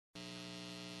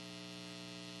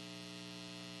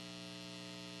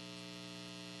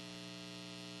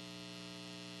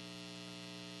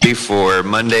Assembly for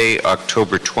Monday,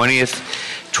 October 20th,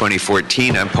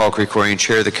 2014. I'm Paul Krikorian,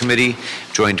 Chair of the Committee,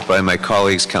 joined by my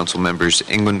colleagues, Council Members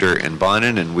Englander and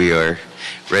Bonin, and we are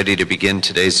ready to begin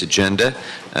today's agenda.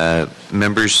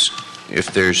 Members,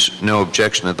 if there's no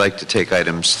objection, I'd like to take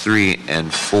items 3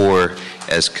 and 4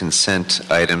 as consent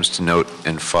items to note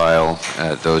and file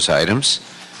those items.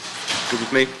 Good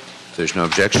with me. If there's no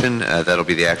objection, that'll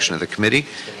be the action of the committee.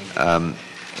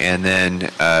 And then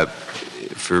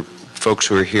for folks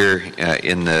who are here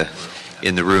in the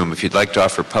room, if you'd like to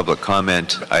offer public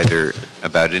comment either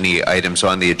about any items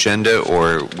on the agenda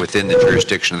or within the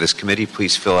jurisdiction of this committee,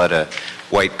 please fill out a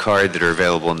white card that are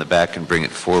available in the back and bring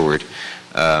it forward.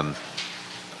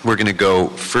 We're going to go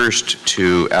first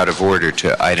to, out of order,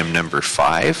 to item number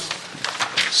 5.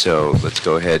 So let's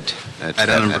go ahead.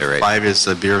 Item number 5 is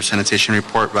the Bureau of Sanitation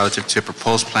report relative to a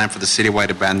proposed plan for the citywide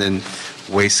abandoned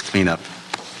waste cleanup.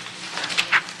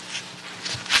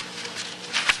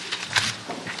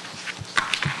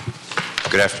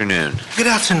 Good afternoon. Good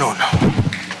afternoon.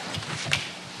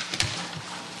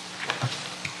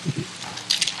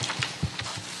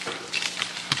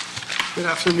 Good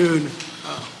afternoon.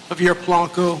 Javier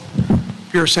Polanco,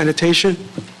 Bureau of Sanitation.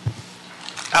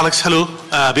 Alex Halou,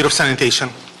 Bureau of Sanitation.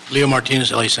 Leo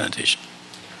Martinez, LA Sanitation.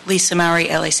 Lisa Mowry,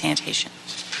 LA Sanitation.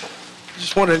 I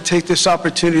just wanted to take this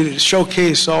opportunity to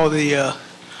showcase all the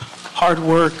hard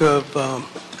work of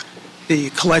the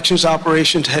collections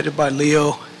operations headed by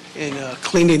Leo in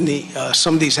cleaning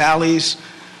some of these alleys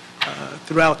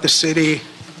throughout the city.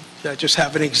 I just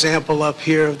have an example up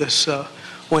here of this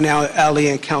one alley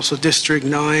in Council District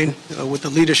 9 with the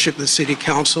leadership of the City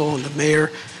Council and the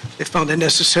Mayor. They found it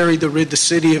necessary to rid the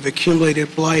city of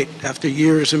accumulated blight after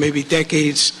years and maybe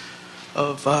decades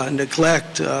of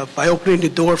neglect by opening the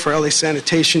door for LA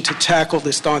Sanitation to tackle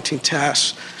this daunting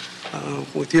task.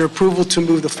 With your approval to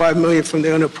move the $5 million from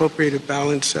the unappropriated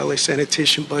balance LA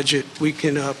Sanitation budget, we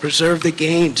can preserve the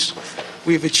gains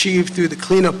we've achieved through the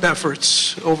cleanup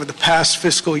efforts over the past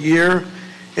fiscal year.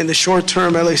 In the short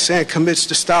term, LA San commits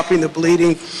to stopping the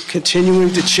bleeding,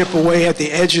 continuing to chip away at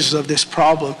the edges of this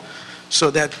problem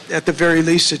so that at the very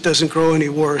least it doesn't grow any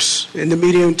worse. In the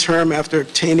medium term, after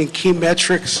obtaining key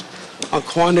metrics on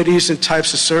quantities and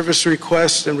types of service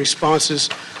requests and responses,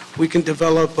 we can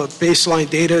develop a baseline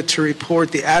data to report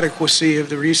the adequacy of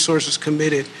the resources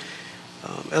committed.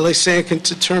 LA San can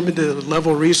determine the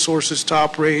level of resources to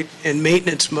operate in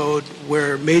maintenance mode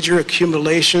where major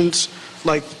accumulations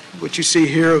like what you see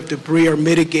here of debris are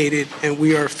mitigated, and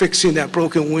we are fixing that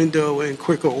broken window in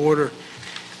quicker order.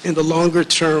 In the longer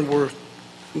term, we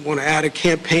want to add a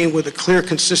campaign with a clear,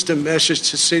 consistent message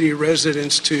to city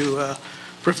residents to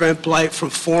prevent blight from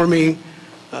forming.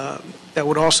 That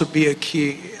would also be a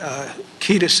key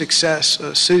to success.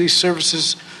 City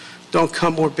services don't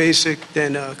come more basic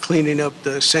than cleaning up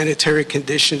the sanitary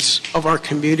conditions of our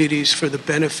communities for the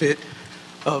benefit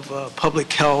of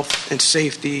public health and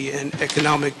safety and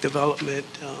economic development.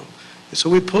 And so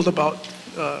we pulled about,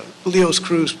 Leo's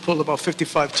crews pulled about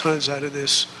 55 tons out of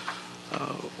this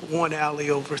one alley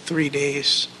over 3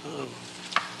 days.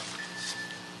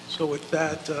 So with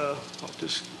that, I'll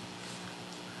just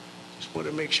want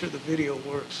to make sure the video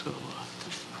works. So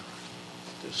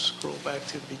just scroll back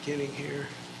to the beginning here.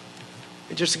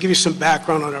 And just to give you some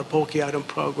background on our bulky item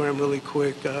program really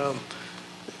quick,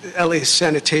 LA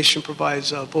Sanitation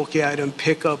provides bulky item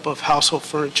pickup of household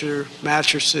furniture,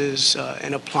 mattresses,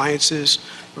 and appliances.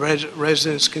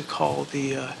 Residents can call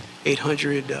the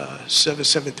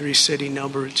 800-773 city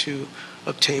number to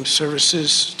obtain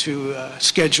services, to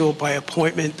schedule by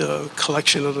appointment the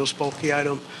collection of those bulky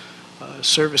item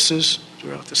services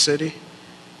throughout the city.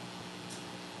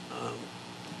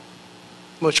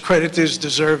 Much credit is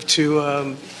deserved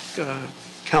to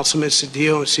Councilman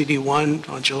Cedillo and CD1.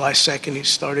 On July 2nd,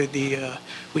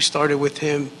 we started with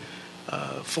him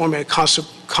forming a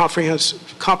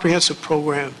comprehensive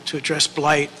program to address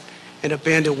blight and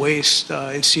abandoned waste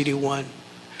in CD1.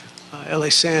 LA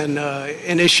San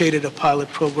initiated a pilot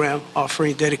program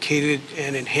offering dedicated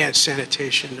and enhanced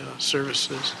sanitation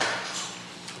services.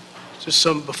 Just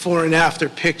some before and after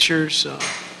pictures.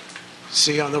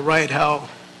 See on the right how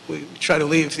we try to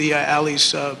leave the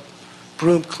alleys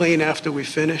broom clean after we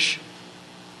finish.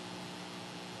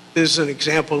 This is an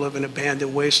example of an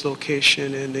abandoned waste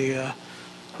location in the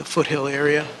Foothill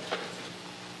area.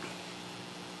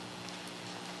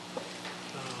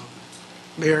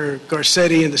 Mayor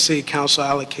Garcetti and the City Council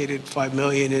allocated $5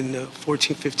 million in the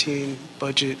 14-15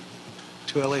 budget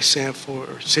to LA San for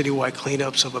citywide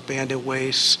cleanups of abandoned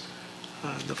waste.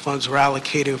 The funds were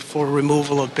allocated for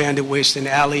removal of abandoned waste in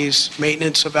alleys,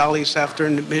 maintenance of alleys after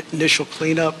an initial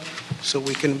cleanup, so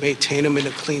we can maintain them in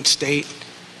a clean state.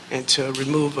 and to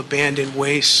remove abandoned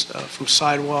waste from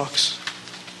sidewalks.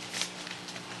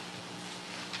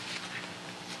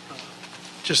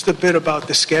 Just a bit about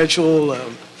the schedule.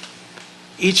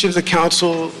 Each of the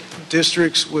council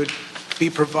districts would be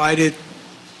provided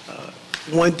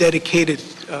one dedicated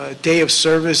day of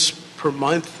service per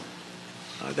month.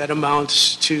 That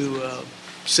amounts to,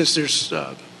 since there's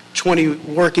 20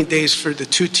 working days for the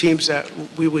two teams that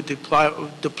we would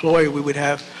deploy, we would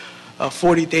have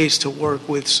 40 days to work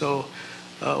with. So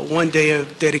one day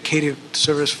of dedicated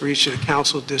service for each of the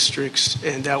council districts,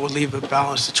 and that would leave a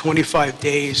balance of 25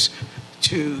 days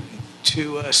to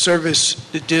service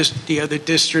the other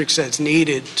districts as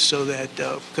needed, so that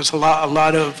because a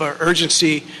lot of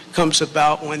urgency comes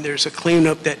about when there's a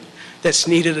cleanup that's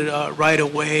needed right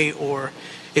away, or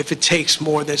if it takes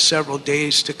more than several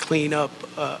days to clean up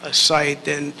a site,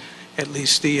 then at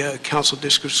least the council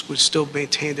districts would still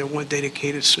maintain their one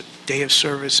dedicated day of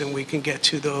service, and we can get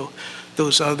to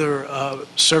those other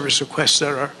service requests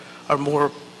that are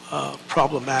more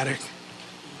problematic.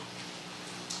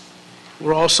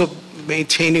 We're also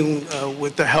maintaining,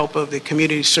 with the help of the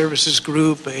Community Services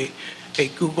Group, a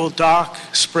Google Doc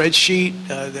spreadsheet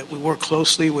that we work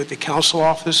closely with the council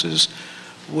offices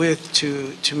with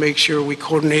to make sure we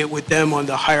coordinate with them on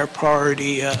the higher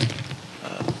priority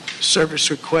service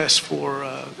requests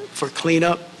for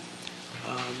cleanup.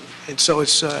 And so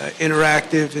it's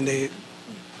interactive, and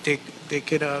they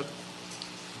could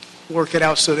work it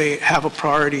out so they have a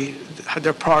priority,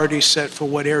 their priorities set for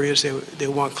what areas they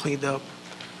want cleaned up.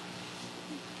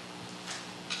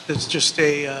 It's just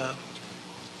an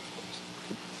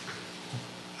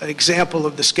example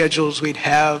of the schedules we'd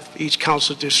have. Each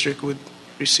council district would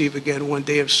receive, again, one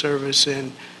day of service,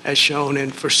 and as shown,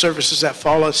 and for services that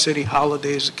fall on city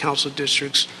holidays, the council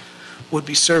districts would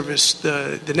be serviced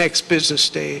the next business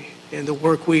day, and the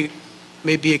work week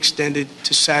may be extended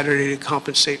to Saturday to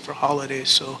compensate for holidays.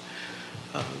 So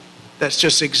that's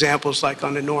just examples, like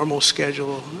on a normal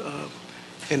schedule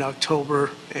in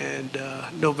October and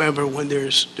November, when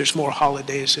there's more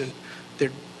holidays, and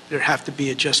there have to be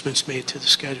adjustments made to the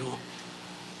schedule.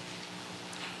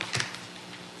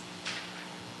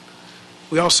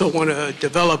 We also want to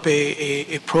develop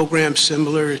a program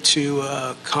similar to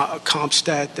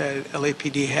CompStat that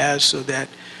LAPD has, so that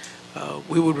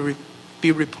we would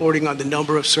be reporting on the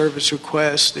number of service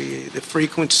requests, the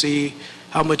frequency,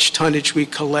 how much tonnage we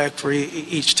collect for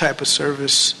each type of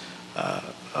service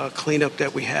cleanup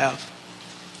that we have.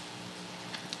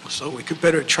 So we could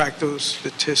better track those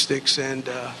statistics and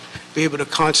be able to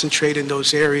concentrate in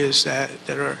those areas that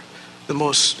are the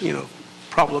most,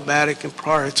 problematic, and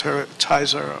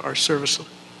prioritize our service.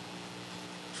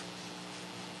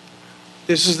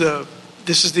 This is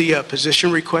the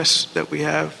position requests that we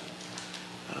have.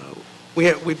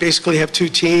 We basically have two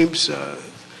teams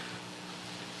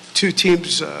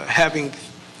having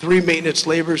 3 maintenance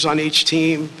laborers on each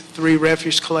team, 3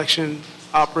 refuse collection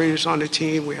operators on the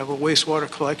team. We have a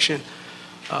wastewater collection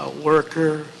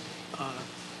worker.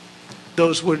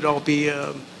 Those would all be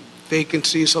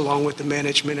vacancies, along with the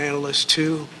management analyst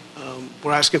too.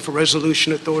 We're asking for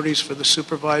resolution authorities for the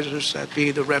supervisors, that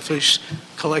be the refuse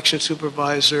collection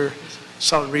supervisor,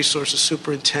 solid resources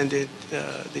superintendent,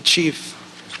 the chief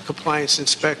compliance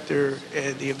inspector,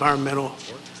 and the environmental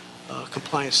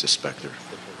compliance inspector.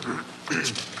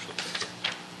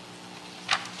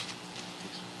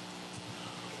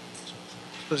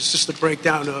 So it's just a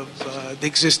breakdown of the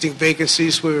existing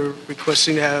vacancies we're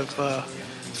requesting to have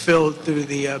filled through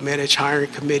the managed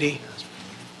hiring committee.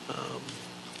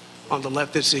 On the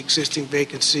left is the existing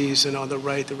vacancies, and on the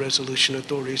right, the resolution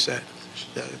authorities that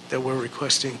we're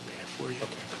requesting for you.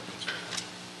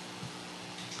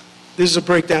 This is a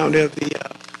breakdown of the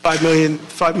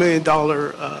 $5 million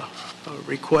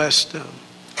request.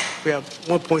 We have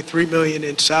 $1.3 million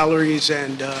in salaries,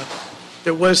 and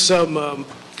there was some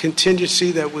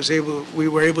contingency that we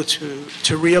were able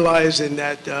to realize, in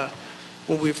that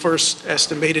when we first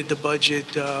estimated the budget,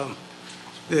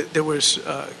 there was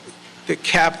the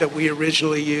cap that we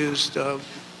originally used.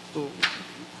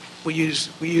 We use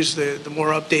the more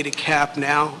updated cap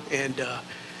now, and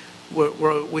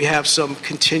we have some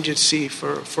contingency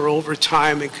for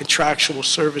overtime and contractual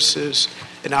services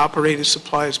and operating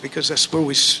supplies, because that's where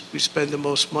we spend the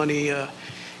most money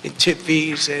in tip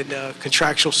fees and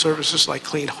contractual services like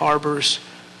Clean Harbors,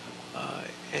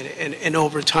 and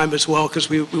overtime as well, because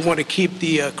we want to keep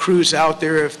the crews out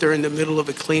there if they're in the middle of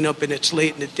a cleanup and it's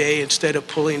late in the day. Instead of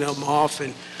pulling them off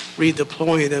and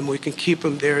redeploying them, we can keep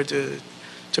them there to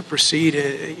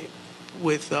proceed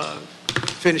with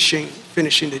finishing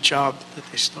the job that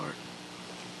they start.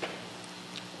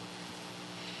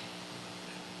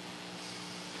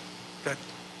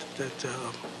 that,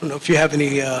 I don't know if you have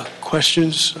any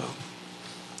questions.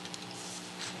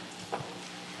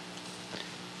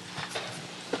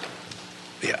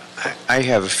 Yeah, I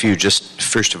have a few. Just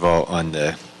first of all, on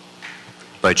the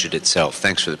budget itself,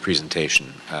 thanks for the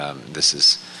presentation. This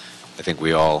is, I think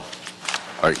we all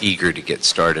are eager to get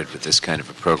started with this kind of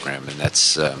a program, and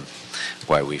that's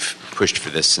why we've pushed for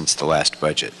this since the last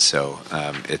budget. So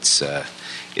it's a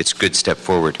good step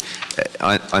forward.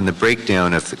 On the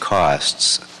breakdown of the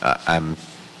costs, I'm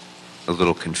a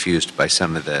little confused by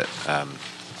some of the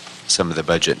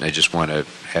budget, and I just want to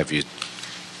have you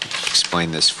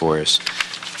explain this for us.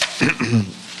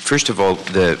 First of all,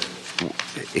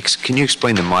 can you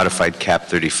explain the modified Cap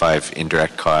 35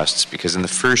 indirect costs? Because in the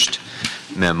first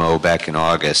memo back in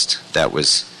August, that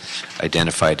was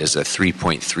identified as a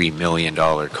 $3.3 million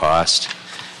cost,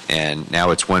 and now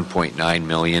it's $1.9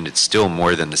 million. It's still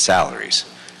more than the salaries.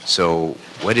 So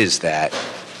what is that?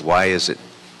 Why is it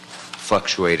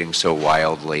fluctuating so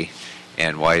wildly,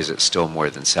 and why is it still more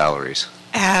than salaries?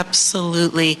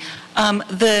 Absolutely.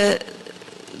 The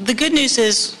good news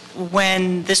is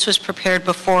when this was prepared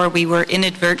before, we were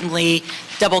inadvertently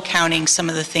double counting some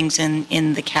of the things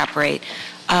in the cap rate.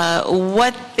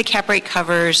 What the cap rate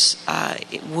covers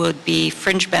would be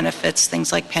fringe benefits,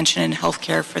 things like pension and health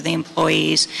care for the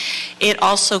employees. It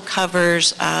also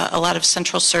covers a lot of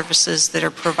central services that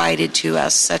are provided to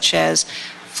us, such as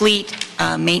fleet,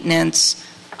 maintenance,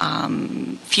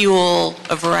 fuel,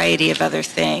 a variety of other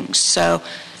things. So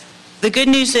the good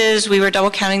news is we were double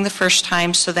counting the first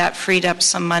time, so that freed up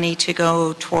some money to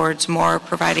go towards more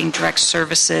providing direct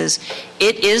services.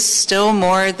 It is still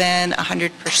more than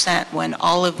 100% when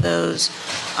all of those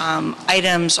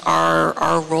items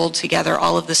are rolled together,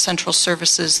 all of the central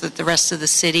services that the rest of the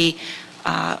city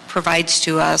provides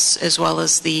to us, as well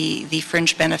as the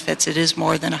fringe benefits. It is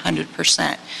more than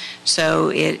 100%. So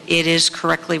it is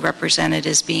correctly represented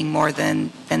as being more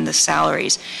than the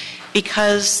salaries.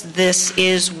 Because this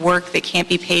is work that can't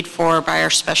be paid for by our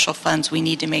special funds, we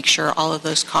need to make sure all of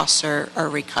those costs are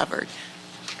recovered.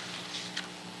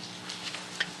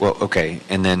 Well, okay,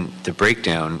 and then the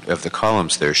breakdown of the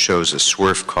columns there shows a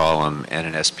SWRF column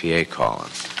and an SPA column.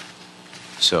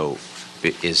 So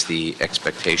is the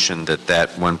expectation that the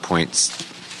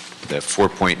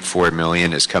 4.4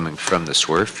 million is coming from the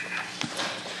SWRF?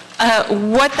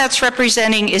 What that's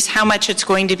representing is how much it's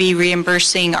going to be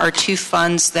reimbursing our two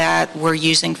funds that we're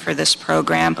using for this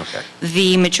program. Okay.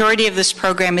 The majority of this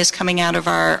program is coming out of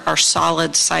our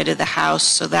solid side of the house,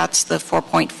 so that's the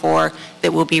 4.4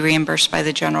 that will be reimbursed by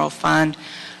the general fund.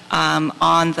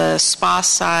 On the SPA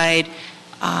side,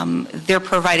 they're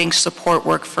providing support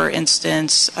work, for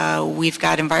instance. We've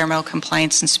got environmental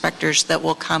compliance inspectors that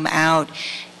will come out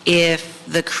if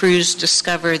the crews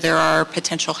discover there are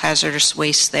potential hazardous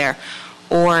waste there,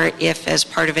 or if as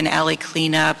part of an alley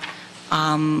cleanup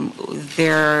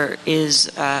there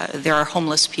are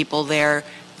homeless people there,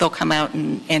 they'll come out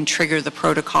and trigger the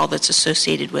protocol that's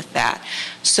associated with that.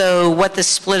 So what the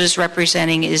split is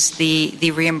representing is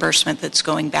the reimbursement that's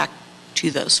going back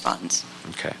to those funds.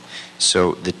 Okay.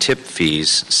 So the tip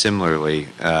fees similarly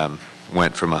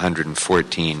went from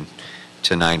 114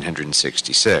 to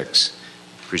 966.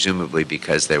 Presumably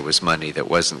because there was money that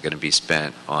wasn't going to be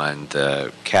spent on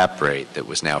the cap rate that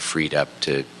was now freed up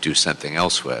to do something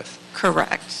else with.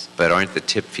 Correct. But aren't the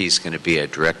tip fees going to be a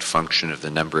direct function of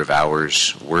the number of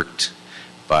hours worked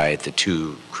by the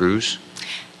two crews?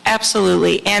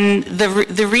 Absolutely. And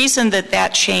the reason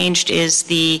that changed is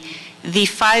the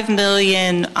 $5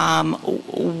 million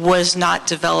was not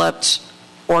developed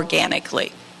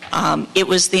organically. It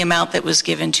was the amount that was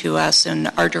given to us, and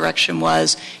our direction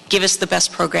was, give us the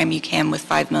best program you can with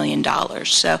 $5 million.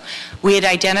 So we had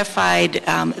identified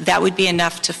that would be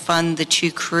enough to fund the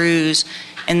two crews,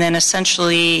 and then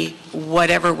essentially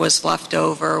whatever was left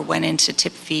over went into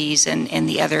tip fees and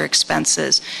the other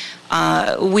expenses.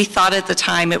 We thought at the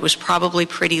time it was probably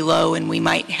pretty low and we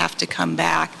might have to come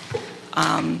back,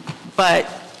 but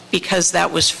because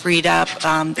that was freed up,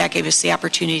 that gave us the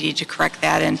opportunity to correct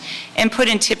that and put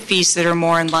in tip fees that are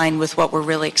more in line with what we're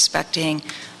really expecting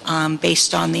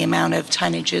based on the amount of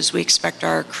tonnages we expect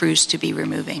our crews to be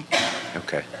removing.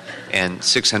 Okay. And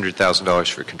 $600,000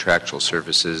 for contractual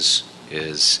services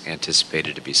is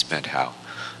anticipated to be spent how?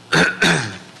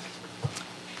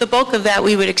 The bulk of that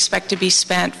we would expect to be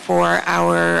spent for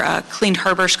our Clean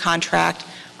Harbors contract.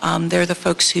 They're the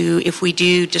folks who, if we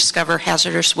do discover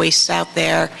hazardous waste out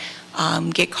there,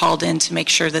 get called in to make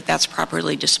sure that that's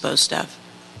properly disposed of.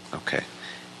 Okay.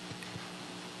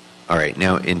 All right.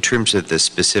 Now, in terms of the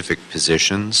specific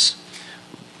positions,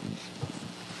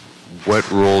 what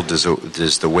role does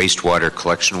the wastewater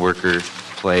collection worker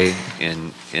play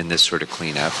in this sort of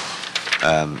cleanup?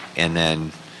 And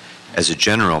then, as a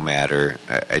general matter,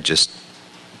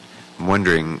 I'm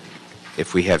wondering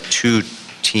if we have two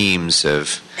teams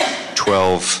of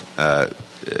 12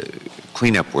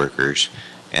 cleanup workers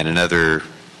and another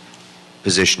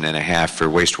position and a half for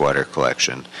wastewater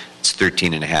collection. It's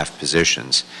 13 and a half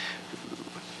positions.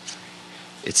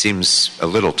 It seems a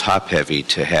little top-heavy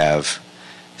to have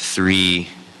 5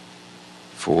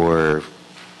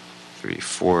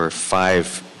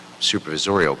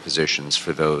 supervisorial positions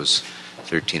for those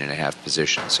 13 and a half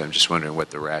positions. So I'm just wondering what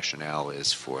the rationale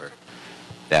is for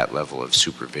that level of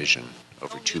supervision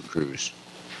over two crews.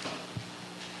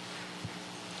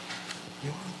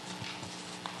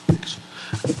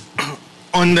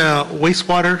 On the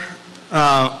wastewater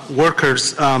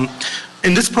workers,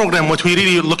 in this program, what we're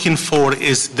really looking for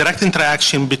is direct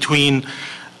interaction between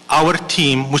our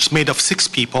team, which is made of 6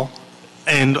 people,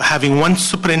 and having one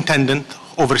superintendent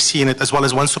overseeing it, as well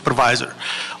as one supervisor.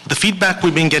 The feedback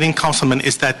we've been getting, Councilman,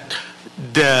 is that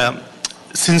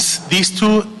since these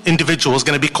 2 individuals are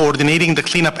going to be coordinating the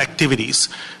cleanup activities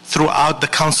throughout the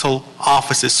council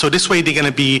offices, so this way they're going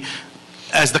to be,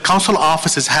 as the council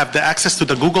offices have the access to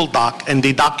the Google Doc and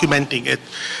they're documenting it,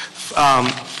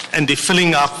 and they're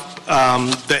filling up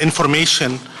the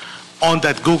information on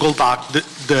that Google Doc,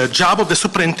 the job of the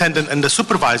superintendent and the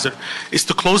supervisor is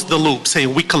to close the loop, say,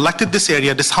 we collected this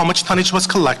area, this is how much tonnage was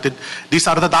collected, these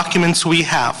are the documents we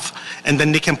have, and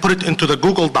then they can put it into the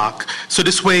Google Doc. So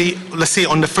this way, let's say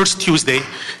on the first Tuesday,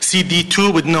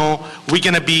 CD2 would know we're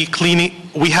going to be cleaning,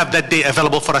 we have that day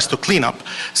available for us to clean up.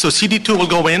 So CD2 will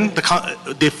go in,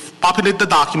 they populate the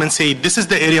document, say, this is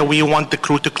the area we want the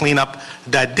crew to clean up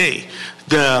that day.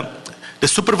 The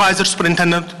supervisor,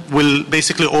 superintendent will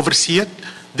basically oversee it.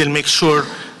 They'll make sure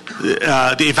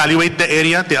they evaluate the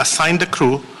area, they assign the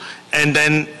crew, and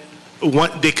then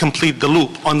they complete the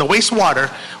loop. On the wastewater,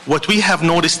 what we have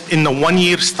noticed in the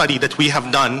 1-year study that we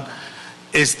have done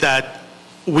is that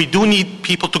we do need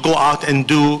people to go out and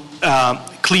do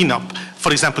cleanup.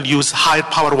 For example, use high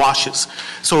power washes.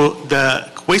 So the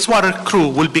wastewater crew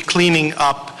will be cleaning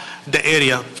up the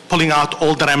area, pulling out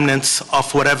all the remnants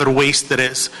of whatever waste there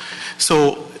is.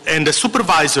 So, and the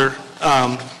supervisor,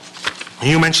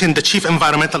 you mentioned the chief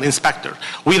environmental inspector.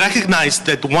 We recognize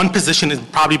that one position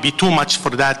would probably be too much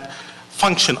for that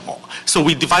function. So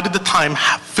we divided the time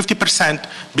 50%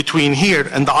 between here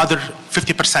and the other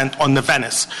 50% on the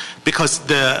Venice, because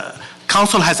the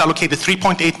council has allocated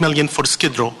 $3.8 million for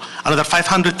Skid Row, another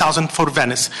 $500,000 for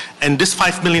Venice, and this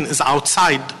 $5 million is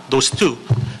outside those 2.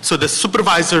 So the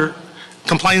supervisor,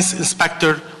 compliance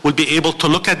inspector will be able to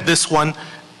look at this one,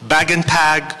 bag and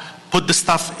tag, put the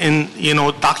stuff in,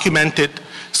 document it.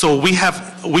 So we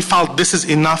felt this is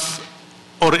enough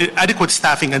or adequate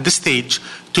staffing at this stage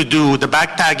to do the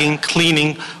bag tagging,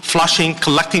 cleaning, flushing,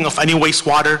 collecting of any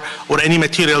wastewater or any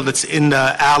material that's in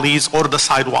the alleys or the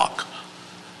sidewalk.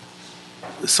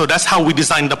 So that's how we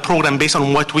designed the program based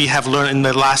on what we have learned in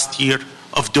the last year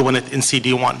of doing it in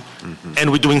CD1. Mm-hmm.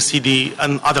 And we're doing CD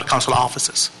and other council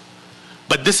offices.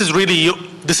 But this is really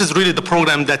the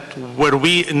program where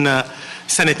we in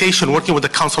sanitation working with the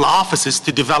council offices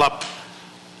to develop,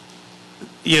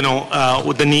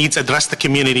 with the needs, address the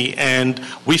community, and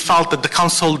we felt that the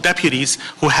council deputies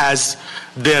who has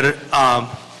their,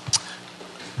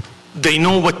 they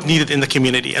know what needed in the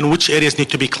community and which areas need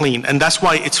to be cleaned, and that's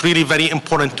why it's really very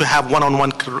important to have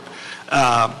one-on-one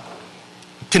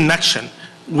connection.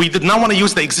 We did not want to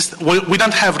use we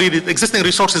don't have really, existing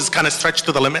resources kind of stretched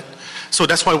to the limit. So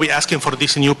that's why we're asking for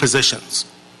these new positions.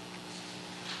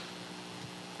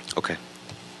 Okay.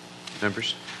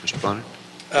 Members? Mr. Bonner?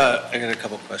 I got a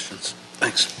couple questions.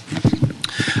 Thanks.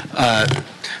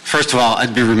 First of all,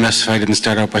 I'd be remiss if I didn't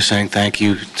start out by saying thank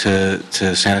you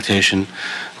to sanitation.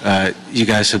 You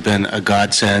guys have been a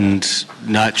godsend,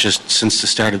 not just since the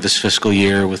start of this fiscal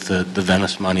year with the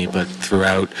Venice money, but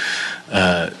throughout.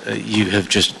 You have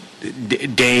just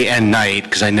day and night,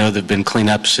 because I know there have been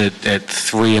cleanups at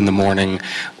 3 in the morning.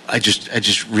 I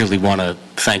just really want to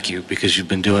thank you, because you've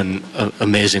been doing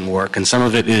amazing work, and some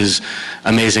of it is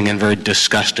amazing and very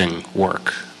disgusting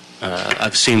work.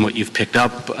 I've seen what you've picked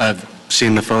up. I've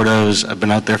seen the photos. I've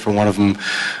been out there for one of them.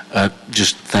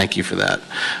 Just thank you for that.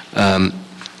 I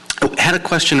had a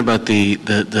question about the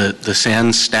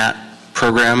SANSTAT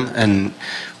program, and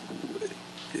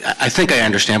I think I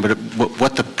understand, but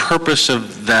what the purpose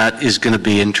of that is going to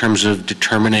be in terms of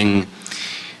determining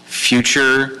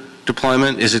future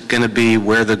deployment? Is it going to be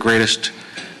where the greatest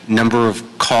number of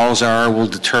calls are will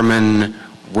determine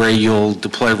where you'll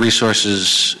deploy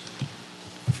resources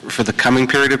for the coming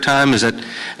period of time? Is that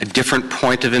a different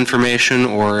point of information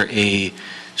or a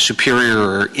superior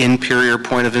or inferior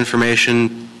point of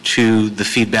information to the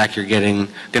feedback you're going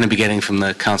to be getting from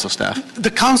the council staff? The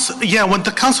council, when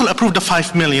the council approved the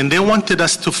 5 million, they wanted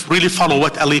us to really follow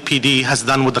what LAPD has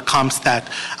done with the CompStat,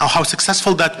 how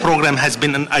successful that program has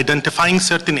been in identifying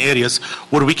certain areas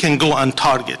where we can go and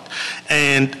target.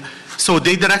 And so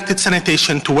they directed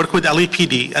sanitation to work with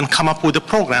LAPD and come up with a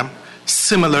program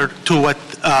similar to what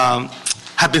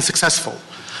have been successful.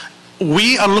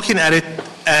 We are looking at it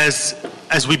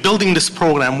as we're building this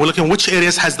program, we're looking which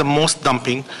areas has the most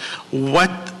dumping,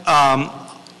 what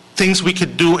things we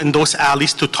could do in those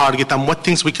alleys to target them, what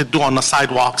things we could do on the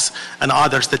sidewalks and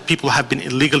others that people have been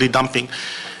illegally dumping.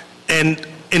 And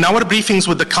in our briefings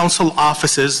with the council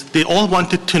offices, they all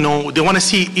wanted to know, they want to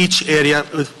see each area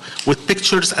with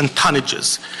pictures and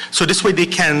tonnages. So this way they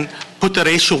can put a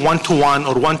ratio 1-to-1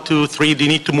 or 1-to-3. They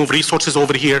need to move resources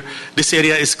over here. This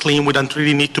area is clean. We don't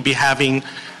really need to be having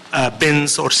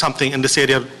bins or something in this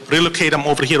area. Relocate them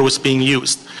over here what's being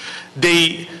used.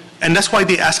 And that's why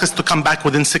they asked us to come back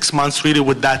within 6 months really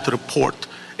with that report.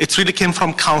 It really came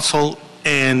from council,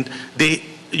 and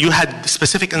you had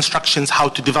specific instructions how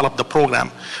to develop the program.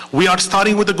 We are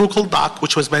starting with the Google Doc,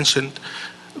 which was mentioned,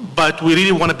 but we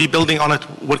really want to be building on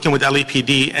it, working with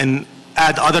LAPD, and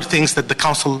add other things that the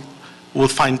council will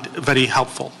find very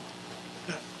helpful.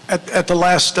 At the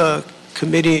last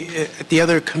committee, at the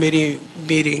other committee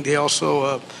meeting, they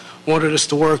also wanted us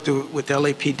to work with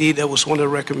LAPD. That was one of the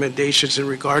recommendations in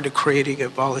regard to creating a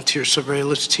volunteer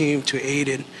surveillance team to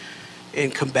aid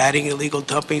in combating illegal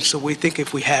dumping. So we think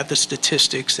if we have the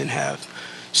statistics and have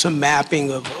some mapping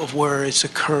of where it's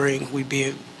occurring, we'd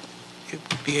be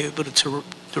able to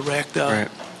direct. Right.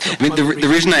 I mean, the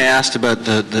reason I asked about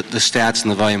the stats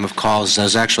and the volume of calls is I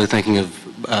was actually thinking of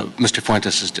Mr.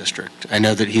 Fuentes' district. I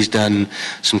know that he's done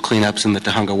some cleanups in the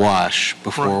Tujunga Wash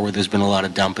before, right, where there's been a lot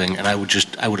of dumping, and I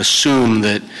would assume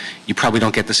that you probably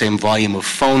don't get the same volume of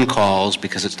phone calls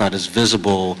because it's not as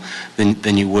visible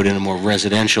than you would in a more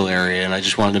residential area, and I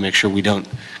just wanted to make sure we don't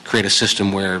create a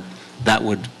system where that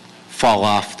would fall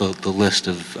off the list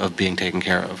of being taken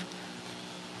care of.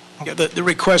 Yeah, the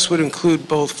request would include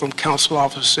both from council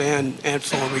office and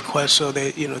phone requests, so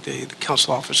that, the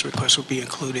council office request would be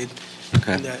included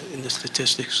in the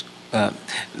statistics.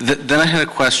 Then I had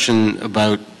a question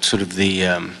about sort of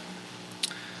the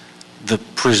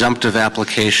presumptive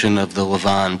application of the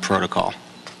Lavon protocol.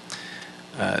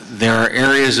 There are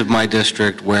areas of my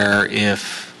district where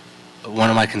if one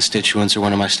of my constituents or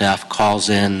one of my staff calls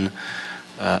in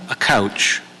a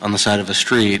couch on the side of a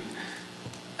street,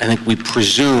 I think we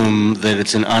presume that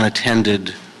it's an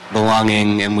unattended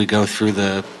belonging, and we go through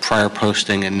the prior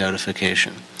posting and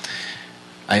notification.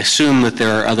 I assume that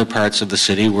there are other parts of the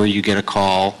city where you get a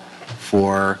call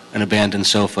for an abandoned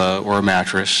sofa or a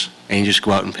mattress, and you just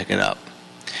go out and pick it up.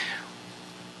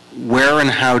 Where and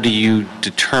how do you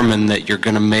determine that you're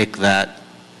going to make that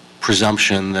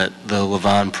presumption that the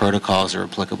Lavon protocols are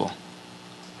applicable?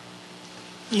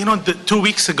 2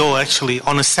 weeks ago, actually,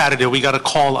 on a Saturday, we got a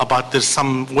call about there's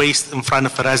some waste in front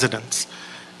of a residence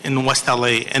in West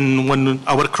LA. And when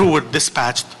our crew were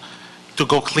dispatched to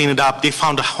go clean it up, they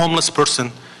found a homeless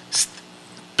person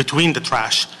between the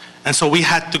trash. And so we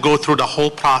had to go through the whole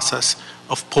process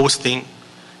of putting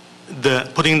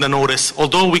the notice,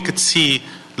 although we could see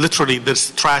literally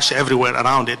there's trash everywhere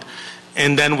around it.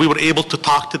 And then we were able to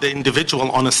talk to the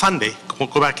individual on a Sunday, go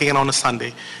back again on a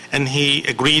Sunday, and he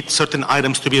agreed certain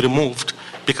items to be removed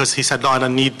because he said, no, I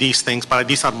don't need these things, but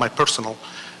these are my personal.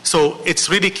 So it's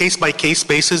really case-by-case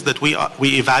basis that we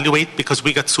evaluate because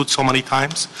we got sued so many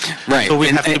times. Right. So we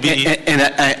have to be... And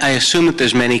I assume that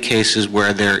there's many cases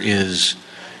where there is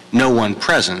no one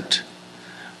present.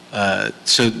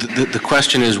 So the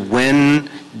question is, when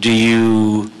do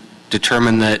you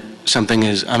determine that something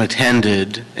is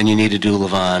unattended and you need to do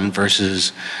Lavon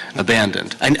versus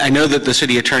abandoned? I know that the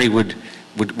city attorney would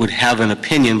have an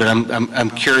opinion, but I'm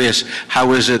curious,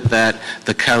 how is it that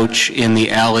the couch in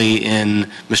the alley in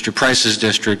Mr. Price's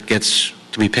district gets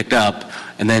to be picked up,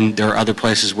 and then there are other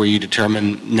places where you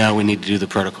determine, no, we need to do the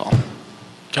protocol?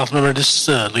 Councilmember, this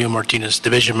is Leo Martinez,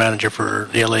 Division Manager for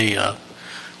the LA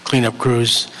cleanup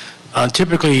crews.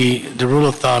 Typically, the rule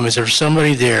of thumb is there's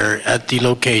somebody there at the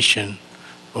location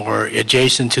or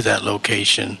adjacent to that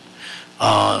location,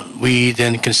 we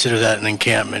then consider that an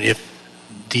encampment. If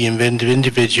the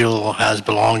individual has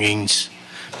belongings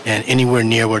and anywhere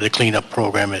near where the cleanup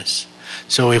program is.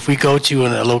 So if we go to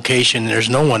a location and there's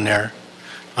no one there,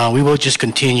 we will just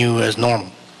continue as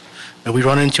normal. If we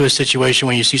run into a situation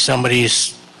when you see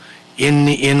somebody's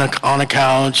on a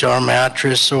couch or a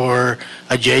mattress or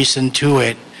adjacent to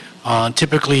it,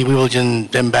 typically we will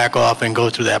then back off and go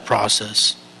through that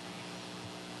process.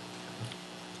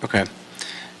 Okay.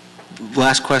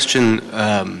 Last question,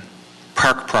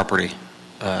 park property.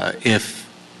 If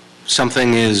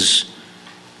something is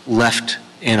left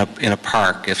in a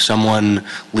park, if someone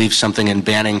leaves something in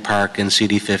Banning Park in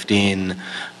CD15,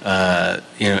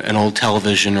 an old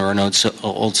television or an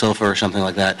old sofa or something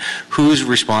like that, who's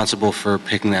responsible for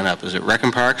picking that up? Is it Rec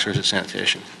and Parks or is it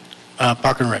sanitation?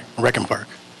 Park and Rec and Park.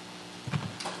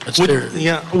 That's With, their-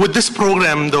 yeah, with this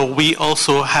program, though, we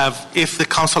also have, if the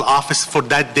council office for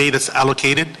that day that's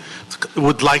allocated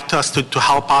would like us to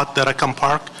help out the Rec and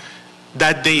Park,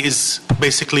 that day is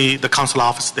basically the council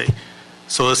office day.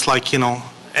 So it's like,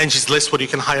 Angie's List where you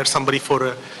can hire somebody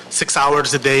for 6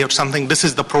 hours a day or something. This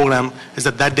is the program, is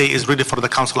that day is really for the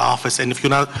council office. And if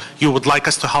you would like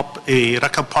us to help a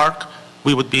Rec and Park,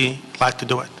 we would be glad to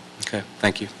do it. Okay,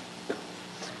 thank you.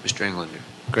 Mr. Englander.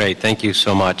 Great, thank you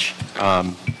so much.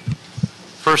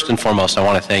 First and foremost, I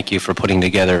want to thank you for putting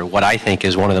together what I think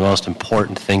is one of the most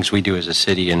important things we do as a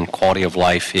city in quality of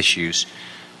life issues.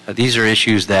 These are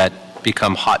issues that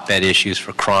become hotbed issues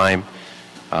for crime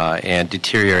and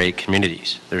deteriorate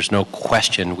communities. There's no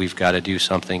question we've got to do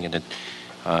something and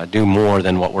do more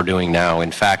than what we're doing now.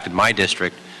 In fact, in my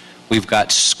district, we've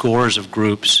got scores of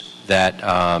groups that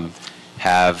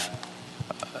have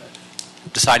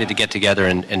decided to get together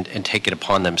and take it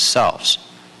upon themselves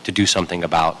to do something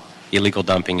about illegal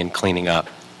dumping and cleaning up.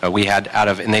 We had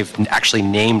and they've actually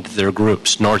named their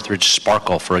groups, Northridge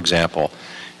Sparkle, for example,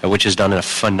 which has done a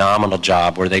phenomenal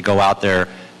job where they go out there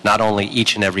not only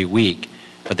each and every week,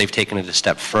 but they've taken it a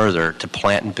step further to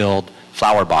plant and build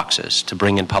flower boxes, to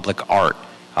bring in public art.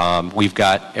 We've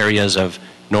got areas of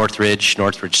Northridge,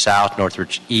 Northridge South,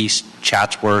 Northridge East,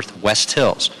 Chatsworth, West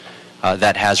Hills,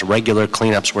 that has regular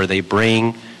cleanups where they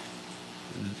bring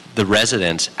the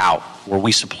residents out, where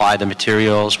we supply the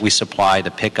materials, we supply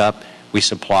the pickup, we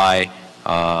supply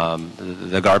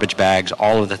the garbage bags,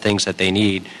 all of the things that they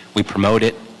need. We promote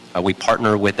it. We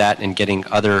partner with that in getting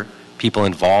other people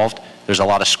involved. There's a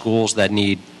lot of schools that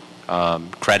need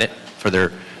credit for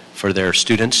their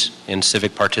students in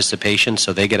civic participation,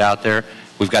 so they get out there.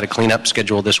 We've got a cleanup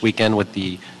schedule this weekend with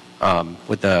the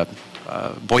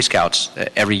Boy Scouts.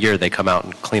 Every year they come out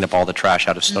and clean up all the trash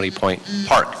out of Stony Point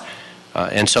Park.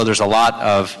 And so there's a lot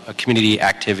of community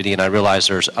activity, and I realize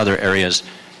there's other areas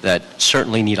that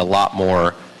certainly need a lot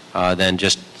more than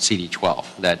just CD12,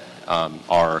 that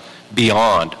are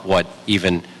beyond what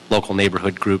even local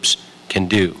neighborhood groups can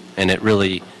do. And it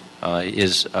really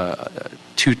is a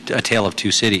tale of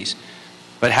two cities.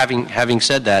 But having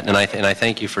said that, and I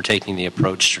thank you for taking the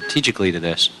approach strategically to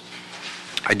this,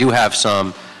 I do have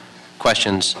some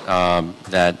questions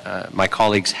that my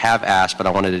colleagues have asked, but I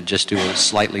wanted to just do a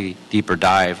slightly deeper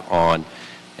dive on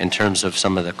in terms of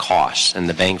some of the costs and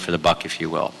the bang for the buck, if you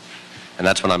will. And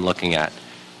that's what I'm looking at.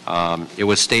 It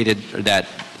was stated that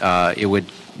it would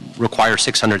require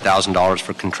 $600,000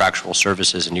 for contractual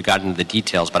services, and you got into the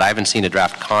details, but I haven't seen a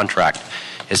draft contract.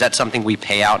 Is that something we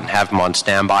pay out and have them on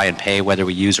standby and pay whether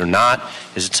we use or not?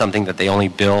 Is it something that they only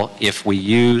bill if we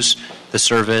use the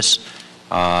service?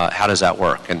 How does that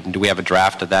work? And do we have a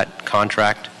draft of that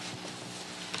contract?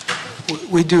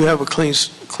 We do have a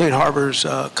Clean Harbors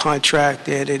contract,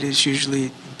 and it is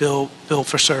usually bill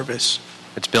for service.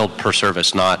 It's billed per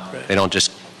service, not, Right. they don't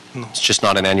just, it's just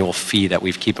not an annual fee that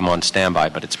we keep them on standby,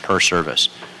 but it's per service.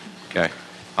 Okay.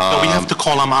 So we have to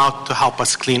call them out to help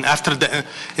us clean. After the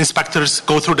inspectors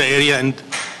go through the area and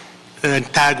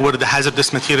tag where the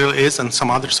hazardous material is and some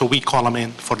others, so we call them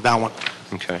in for that one.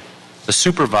 Okay. The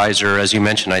supervisor, as you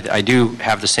mentioned, I do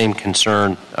have the same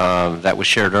concern that was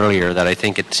shared earlier, that I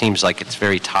think it seems like it's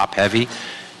very top-heavy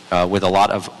with a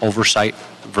lot of oversight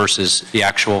versus the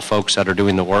actual folks that are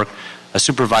doing the work. A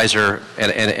supervisor,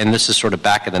 and this is sort of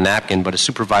back of the napkin, but a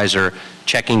supervisor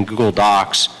checking Google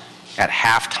Docs at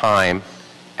halftime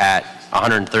at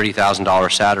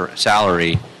 $130,000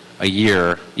 salary a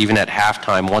year, even at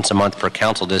halftime once a month per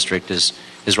council district, is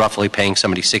roughly paying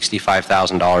somebody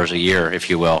 $65,000 a year, if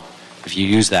you will, if you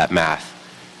use that math,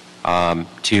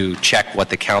 to check what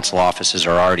the council offices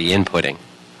are already inputting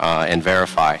and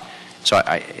verify. So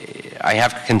I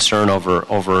have concern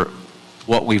over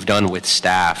what we've done with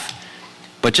staff,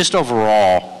 but just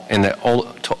overall in the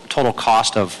total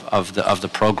cost of the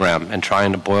program and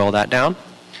trying to boil that down.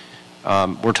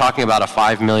 We're talking about a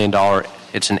 $5 million,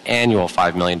 it's an annual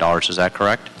 $5 million, is that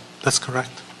correct? That's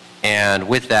correct. And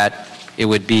with that, it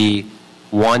would be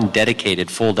one dedicated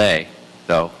full day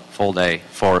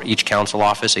for each council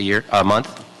office a month?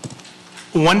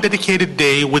 One dedicated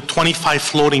day with 25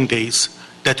 floating days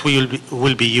that we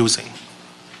will be using.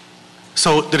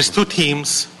 So there's two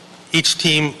teams. Each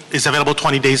team is available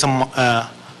 20 days a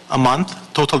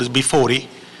month. Total is be 40.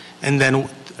 And then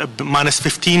minus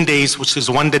 15 days, which is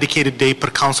one dedicated day per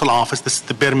council office. This is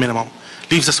the bare minimum.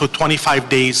 Leaves us with 25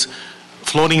 days,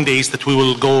 floating days that we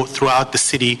will go throughout the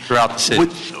city. Throughout the city.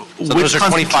 With those are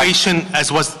 25 concentration,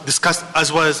 as was discussed,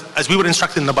 as we were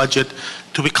instructed in the budget,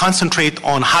 to be concentrate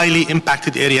on highly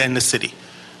impacted area in the city.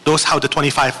 Those how the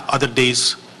 25 other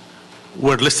days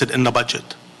were listed in the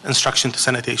budget, instruction to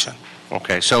sanitation.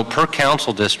 Okay, so per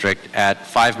council district at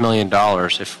 $5 million,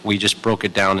 if we just broke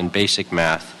it down in basic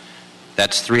math,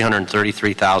 that's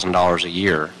 $333,000 a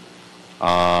year.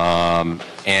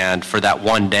 And for that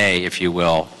one day, if you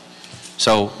will.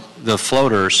 So the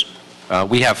floaters,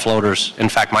 we have floaters. In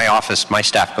fact, my office, my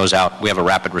staff goes out. We have a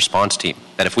rapid response team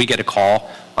that if we get a call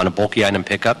on a bulky item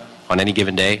pickup on any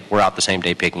given day, we're out the same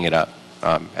day picking it up,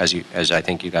 as I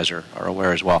think you guys are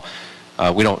aware as well.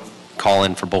 We don't call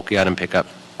in for bulky item pickup.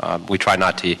 We try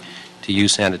not to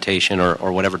use sanitation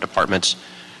or whatever departments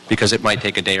because it might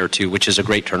take a day or two, which is a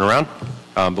great turnaround.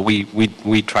 But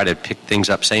we try to pick things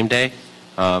up same day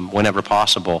whenever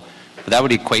possible. But that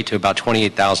would equate to about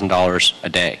 $28,000 a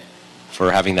day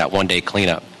for having that one-day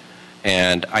cleanup.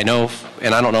 And I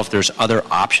don't know if there's other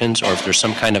options or if there's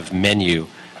some kind of menu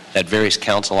that various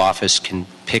council office can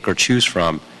pick or choose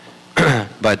from.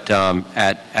 But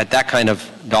at that kind of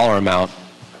dollar amount,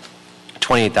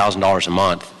 $28,000 a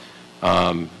month,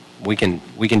 we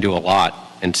can do a lot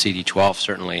in CD12,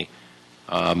 certainly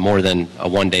more than a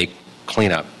one-day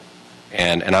cleanup.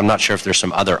 And I'm not sure if there's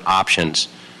some other options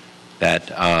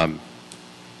that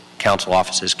council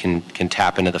offices can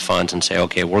tap into the funds and say,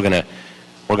 okay, we're going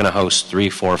to host 3,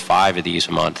 4, 5 of these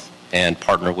a month and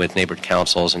partner with neighborhood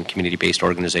councils and community-based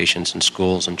organizations and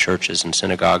schools and churches and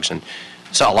synagogues. And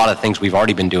so a lot of things we've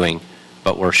already been doing,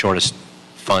 but we're short of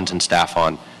funds and staff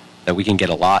on, that we can get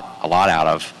a lot out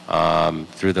of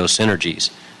through those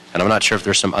synergies. And I'm not sure if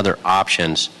there's some other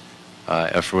options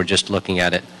if we're just looking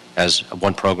at it as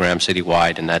one program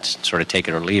citywide and that's sort of take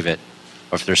it or leave it,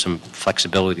 or if there's some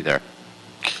flexibility there.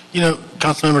 You know,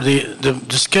 Councilmember,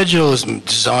 the schedule is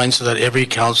designed so that every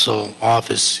council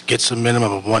office gets a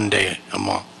minimum of 1 day a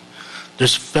month.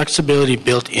 There's flexibility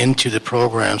built into the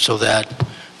program so that,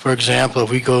 for example,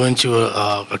 if we go into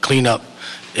a cleanup,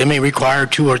 it may require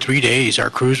 2 or 3 days. Our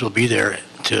crews will be there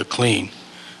to clean.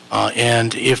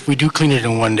 And if we do clean it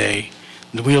in 1 day,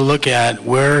 we'll look at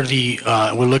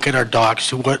we'll look at our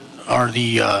docks, what are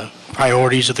the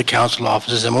priorities of the council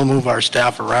offices, and we'll move our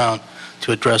staff around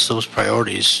to address those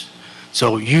priorities.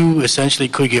 So you essentially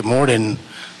could get more than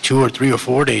 2 or 3 or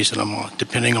 4 days in a month,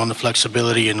 depending on the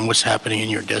flexibility and what's happening in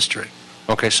your district.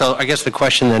 Okay, so I guess the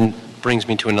question then brings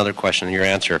me to another question in your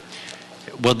answer.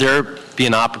 Will there be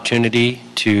an opportunity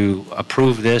to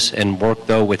approve this and work,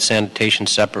 though, with sanitation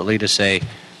separately to say,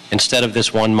 instead of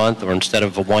this 1 month or instead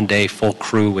of a 1 day full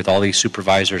crew with all these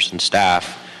supervisors and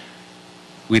staff,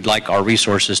 we'd like our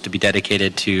resources to be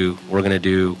dedicated to, we're going to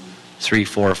do 3,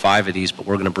 4, or 5 of these, but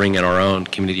we're going to bring in our own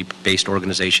community-based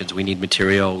organizations. We need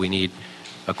material, we need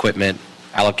equipment,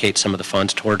 allocate some of the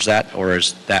funds towards that, or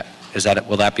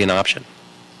will that be an option?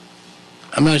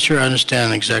 I'm not sure I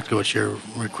understand exactly what your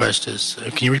request is.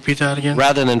 Can you repeat that again?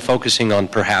 Rather than focusing on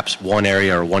perhaps one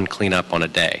area or one cleanup on a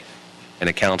day in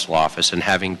a council office and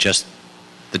having just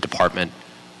the department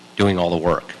doing all the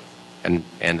work and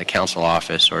the council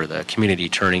office or the community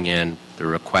turning in the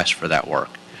request for that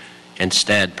work.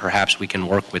 Instead, perhaps we can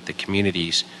work with the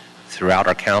communities throughout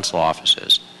our council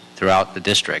offices, throughout the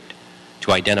district,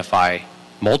 to identify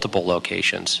multiple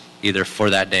locations, either for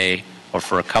that day or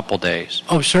for a couple days.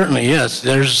 Oh, certainly, yes.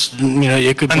 There's,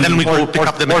 it could be... And then we go pick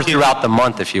up the Or material. throughout the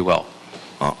month, if you will.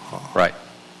 Right.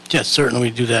 Yes, certainly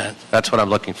we do that. That's what I'm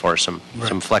looking for, some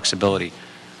flexibility.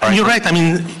 All And right. you're right. I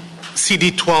mean,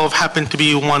 CD12 happened to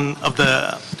be one of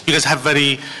the, you guys have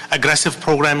very aggressive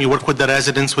program. You work with the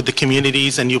residents, with the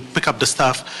communities, and you pick up the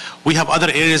stuff. We have other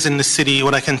areas in the city,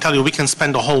 what I can tell you, we can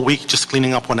spend a whole week just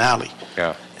cleaning up one alley.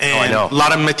 Yeah. And I know. a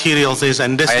lot of materials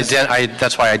and this is...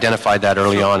 That's why I identified that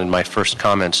early on in my first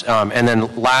comments. And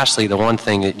then lastly, the one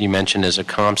thing that you mentioned is a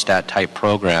CompStat type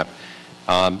program.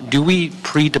 Do we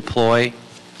pre-deploy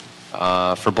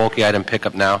for bulky item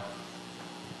pickup now?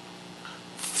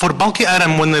 For bulky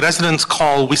item, when the residents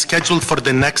call, we schedule for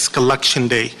the next collection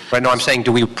day. Right, no, I'm saying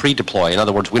do we pre-deploy? In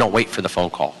other words, we don't wait for the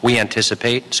phone call. We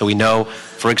anticipate, so we know,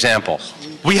 for example.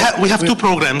 We have two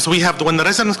programs. We have when the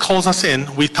resident calls us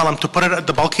in, we tell them to put it at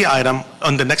the bulky item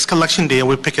on the next collection day and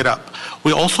we pick it up.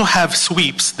 We also have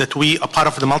sweeps that we are part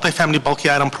of the multifamily bulky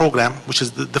item program, which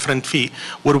is the different fee,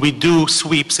 where we do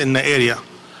sweeps in the area.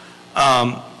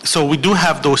 So we do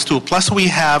have those two. Plus we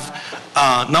have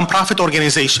nonprofit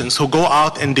organizations who go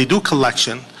out and they do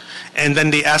collection and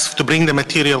then they ask to bring the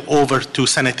material over to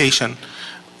sanitation.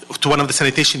 to one of the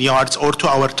sanitation yards or to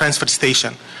our transfer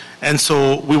station. And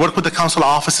so we work with the council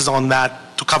offices on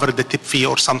that to cover the tip fee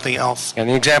or something else. And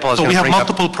the example I was So going we to have bring up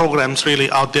multiple programs really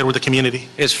out there with the community.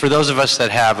 is for those of us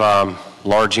that have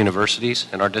large universities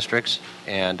in our districts,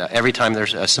 and every time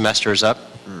there's a semester is up,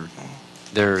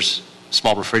 there's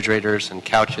small refrigerators and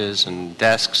couches and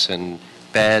desks and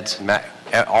beds and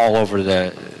all over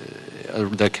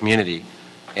the community.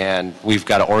 And we've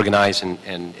got to organize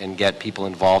and get people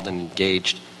involved and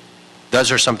engaged. Those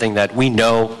are something that we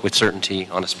know with certainty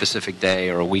on a specific day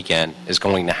or a weekend is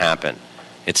going to happen.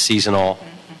 It's seasonal.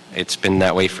 It's been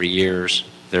that way for years.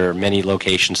 There are many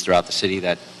locations throughout the city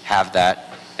that have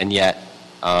that, and yet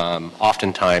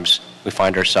oftentimes we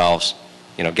find ourselves,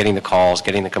 getting the calls,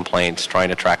 getting the complaints, trying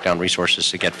to track down resources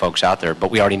to get folks out there,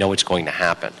 but we already know it's going to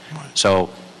happen. So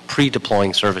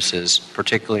pre-deploying services,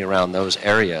 particularly around those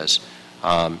areas,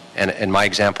 and my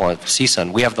example of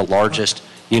CSUN, we have the largest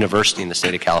university in the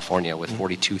state of California with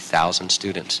 42,000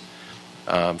 students,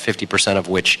 50% of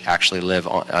which actually live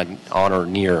on or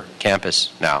near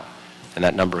campus now, and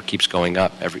that number keeps going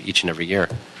up each and every year.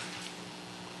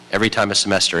 Every time a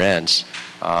semester ends,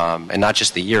 and not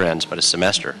just the year ends, but a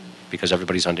semester, because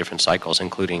everybody's on different cycles,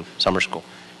 including summer school,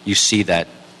 you see that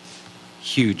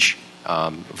huge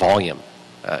volume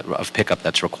of pickup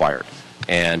that's required.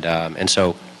 And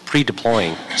so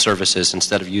pre-deploying services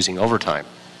instead of using overtime,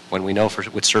 when we know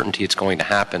with certainty it's going to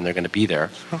happen, they're going to be there.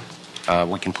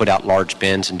 We can put out large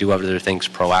bins and do other things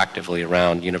proactively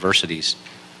around universities.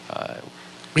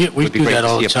 We would be do great that to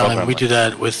all see the a program time. We like do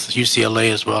that with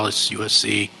UCLA as well as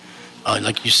USC.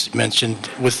 Like you mentioned,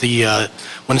 with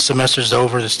when the semester's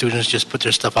over, the students just put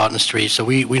their stuff out in the street. So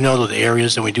we know the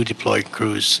areas and we do deploy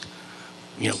crews,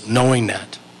 knowing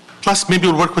that. Plus, maybe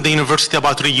we'll work with the university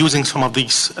about reusing some of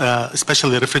these,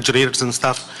 especially refrigerators and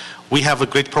stuff. We have a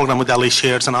great program with LA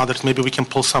Shares and others. Maybe we can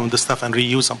pull some of the stuff and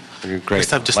reuse them. Great.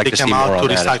 Instead of just Like to take see them more out on to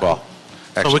that as recycle. well. So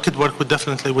we Excellent. could work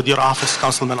definitely with your office,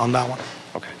 Councilman, on that one.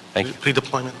 Okay, thank you.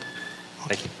 Pre-deployment.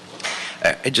 Thank you.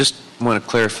 I just want to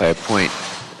clarify a point,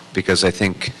 because I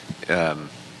think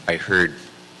I heard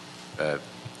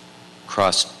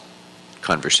cross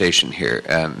conversation here.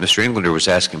 Mr. Englander was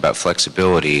asking about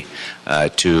flexibility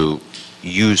to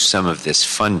use some of this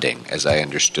funding, as I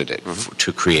understood it,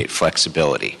 to create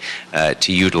flexibility,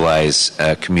 to utilize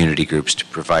community groups to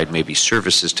provide maybe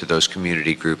services to those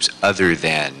community groups other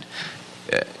than,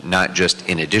 not just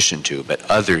in addition to, but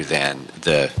other than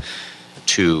the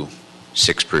 2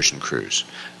 6-person crews.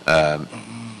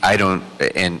 I don't,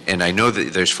 and I know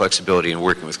that there's flexibility in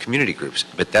working with community groups,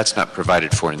 but that's not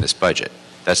provided for in this budget.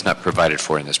 That's not provided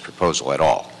for in this proposal at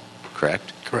all,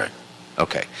 correct? Correct.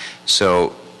 Okay.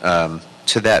 So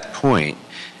to that point,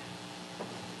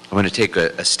 I'm going to take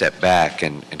a step back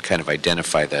and kind of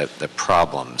identify the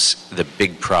problems, the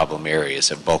big problem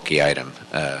areas of bulky item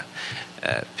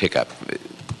pickup.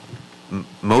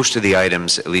 Most of the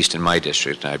items, at least in my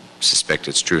district, and I suspect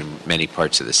it's true in many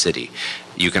parts of the city,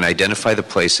 you can identify the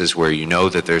places where you know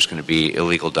that there's going to be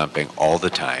illegal dumping all the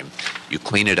time. You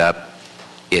clean it up,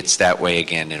 it's that way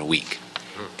again in a week.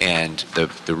 And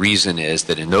the reason is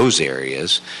that in those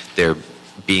areas, they're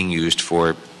being used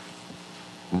for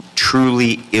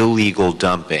truly illegal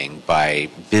dumping by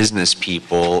business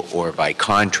people or by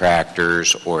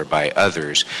contractors or by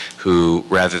others who,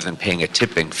 rather than paying a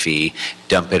tipping fee,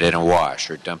 dump it in a wash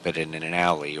or dump it in an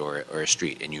alley or a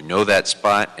street. And you know that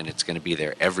spot, and it's going to be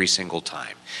there every single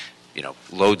time.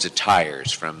 Loads of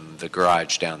tires from the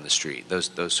garage down the street,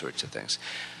 those sorts of things.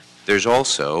 There's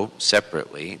also,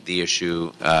 separately, the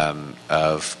issue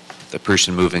of the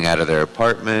person moving out of their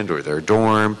apartment or their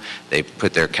dorm. They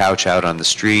put their couch out on the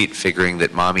street figuring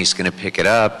that mommy's going to pick it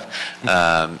up.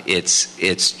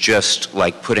 It's just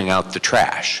like putting out the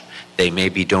trash. They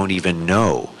maybe don't even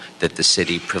know that the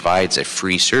city provides a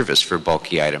free service for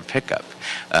bulky item pickup.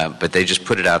 But they just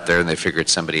put it out there and they figure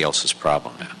it's somebody else's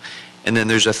problem now. And then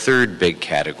there's a third big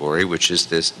category, which is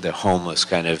the homeless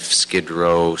kind of Skid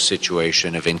Row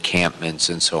situation of encampments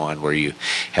and so on, where you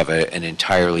have an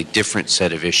entirely different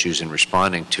set of issues in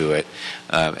responding to it,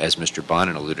 as Mr.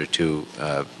 Bonin alluded to,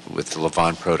 with the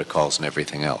Levon protocols and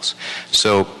everything else.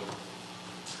 So,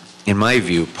 in my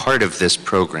view, part of this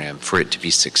program, for it to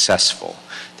be successful,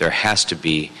 there has to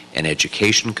be an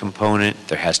education component,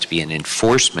 there has to be an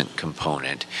enforcement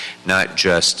component, not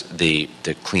just the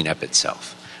cleanup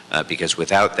itself. Because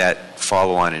without that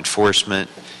follow-on enforcement,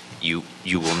 you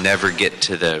will never get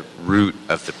to the root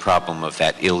of the problem of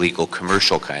that illegal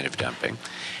commercial kind of dumping.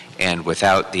 And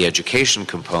without the education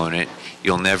component,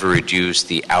 you'll never reduce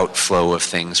the outflow of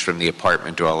things from the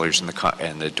apartment dwellers and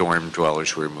the dorm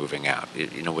dwellers who are moving out.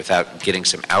 You know, without getting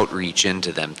some outreach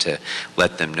into them to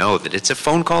let them know that it's a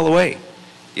phone call away.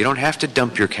 You don't have to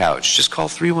dump your couch. Just call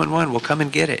 311. We'll come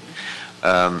and get it.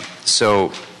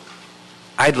 So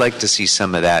I'd like to see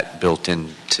some of that built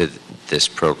into this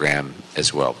program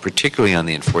as well, particularly on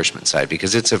the enforcement side,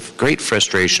 because it's a great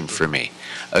frustration for me,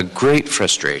 a great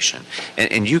frustration.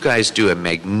 And you guys do a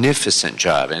magnificent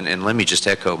job, and let me just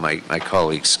echo my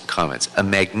colleagues' comments, a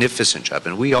magnificent job.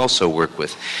 And we also work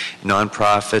with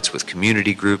nonprofits, with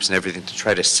community groups and everything to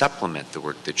try to supplement the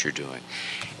work that you're doing.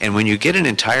 And when you get an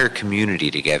entire community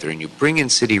together and you bring in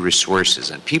city resources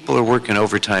and people are working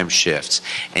overtime shifts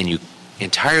and you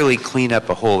entirely clean up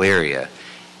a whole area,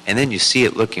 and then you see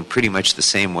it looking pretty much the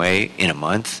same way in a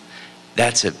month,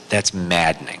 that's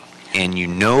maddening. And you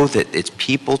know that it's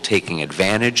people taking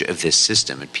advantage of this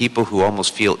system and people who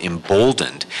almost feel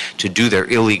emboldened to do their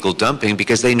illegal dumping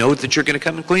because they know that you're going to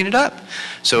come and clean it up.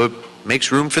 So it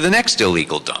makes room for the next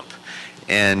illegal dump.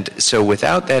 And so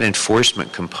without that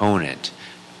enforcement component,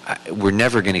 we're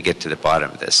never going to get to the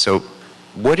bottom of this. So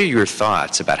what are your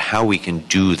thoughts about how we can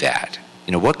do that?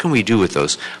 You know, what can we do with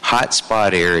those hot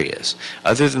spot areas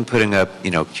other than putting up,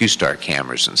 you know, Q-Star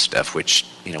cameras and stuff, which,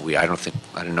 you know, I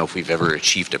don't know if we've ever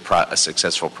achieved a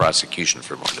successful prosecution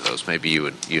for one of those. Maybe you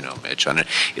would, you know, Mitch, on an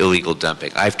illegal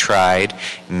dumping. I've tried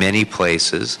many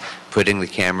places putting the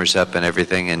cameras up and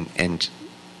everything, and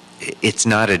it's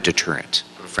not a deterrent,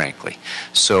 frankly.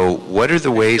 So what are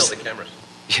the ways? Kill the cameras.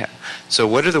 Yeah. So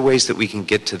what are the ways that we can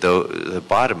get to the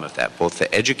bottom of that, both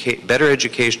the better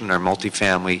education in our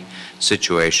multifamily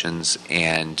situations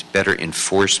and better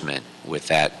enforcement with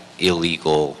that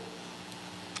illegal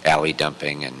alley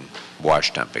dumping and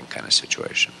wash dumping kind of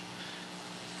situation?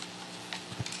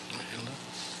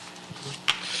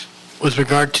 With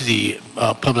regard to the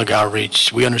public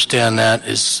outreach, we understand that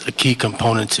is a key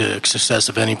component to success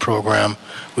of any program.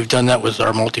 We've done that with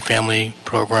our multifamily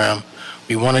program.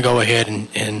 We want to go ahead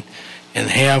and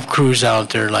have crews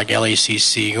out there like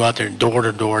LACC, go out there door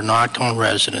to door, knock on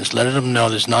residents, let them know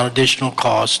there's not additional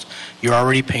cost. You're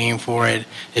already paying for it.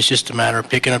 It's just a matter of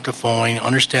picking up the phone,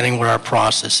 understanding what our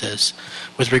process is.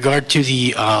 With regard to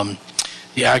the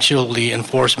actually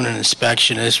enforcement and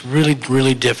inspection, it's really,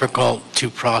 really difficult to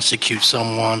prosecute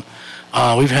someone.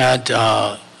 We've had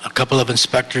a couple of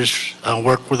inspectors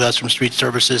work with us from Street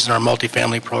Services in our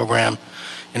multifamily program.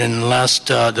 And in the last,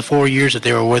 the 4 years that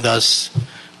they were with us,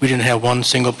 we didn't have one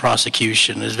single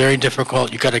prosecution. It's very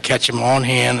difficult. You got to catch him on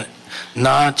hand,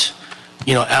 not,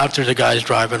 you know, after the guy's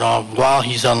driving off, while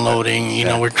he's unloading. You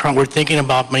know, we're thinking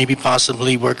about maybe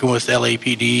possibly working with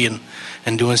LAPD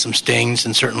and doing some stings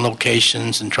in certain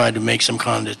locations and trying to make some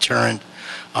kind of deterrent.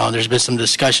 There's been some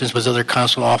discussions with other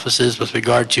council offices with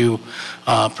regard to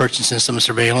purchasing some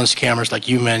surveillance cameras like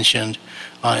you mentioned.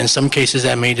 In some cases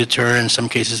that may deter, in some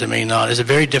cases it may not. It's a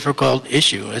very difficult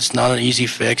issue. It's not an easy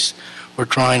fix. We're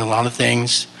trying a lot of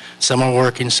things. Some are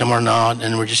working, some are not,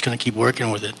 and we're just going to keep working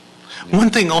with it. One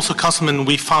thing also, Councilman,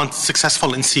 we found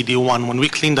successful in CD1, when we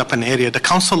cleaned up an area, the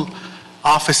council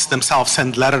office themselves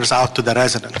send letters out to the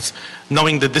residents,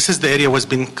 knowing that this is the area was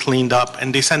being cleaned up,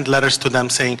 and they send letters to them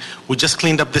saying, we just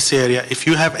cleaned up this area. If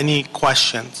you have any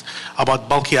questions about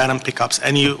bulky item pickups,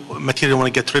 any material you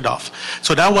want to get rid of.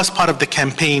 So that was part of the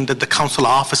campaign that the council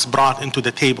office brought into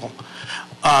the table.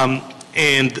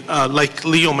 Like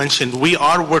Leo mentioned, we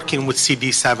are working with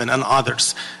CD7 and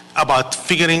others about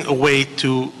figuring a way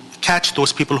to catch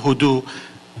those people who do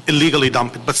illegally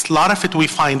dump it. But a lot of it we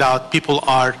find out people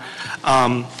are,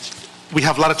 we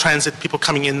have a lot of transit, people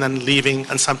coming in and leaving,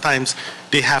 and sometimes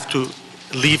they have to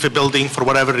leave a building for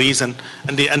whatever reason,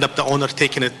 and they end up the owner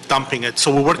taking it, dumping it.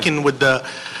 So we're working with the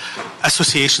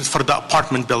associations for the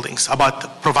apartment buildings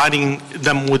about providing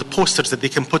them with posters that they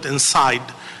can put inside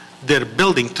their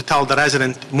building to tell the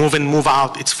resident, move in, move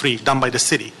out, it's free, done by the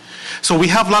city. So we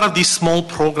have a lot of these small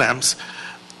programs,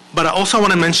 but I also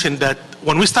want to mention that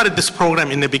when we started this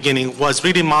program in the beginning was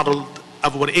really modeled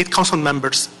of what 8 council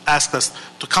members asked us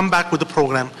to come back with a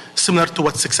program similar to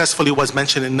what successfully was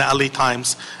mentioned in the LA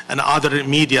Times and other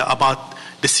media about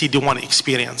the CD1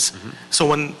 experience. Mm-hmm. So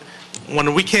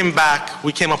when we came back,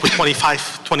 we came up with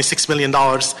 $26 million,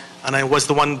 and I was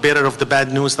the one bearer of the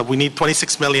bad news that we need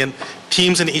 26 million,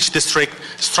 teams in each district,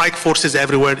 strike forces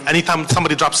everywhere. Anytime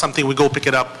somebody drops something, we go pick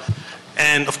it up.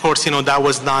 And of course, you know, that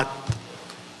was not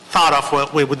thought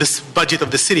of with this budget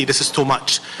of the city. This is too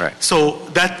much. Right. So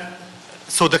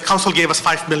the council gave us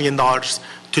 $5 million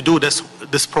to do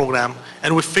this program,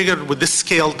 and we figured with this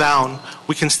scale down,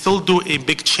 we can still do a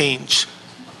big change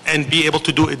and be able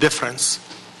to do a difference.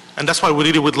 And that's why we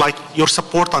really would like your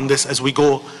support on this as we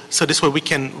go, so this way we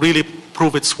can really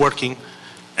prove it's working.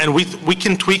 And we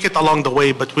can tweak it along the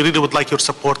way, but we really would like your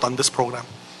support on this program.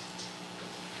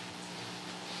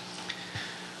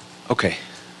 Okay.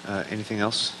 Anything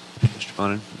else, Mr.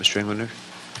 Bonin, Mr. Englander?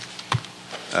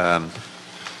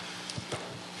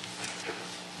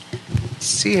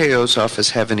 CAO's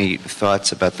office have any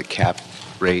thoughts about the cap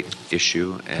rate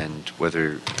issue and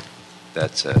whether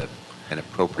that's an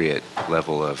appropriate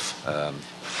level of?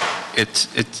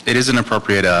 It is an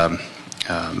appropriate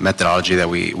methodology that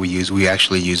we use. We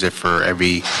actually use it for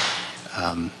every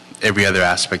other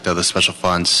aspect of the special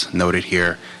funds noted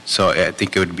here. So I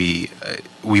think it would be,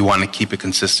 we want to keep it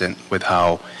consistent with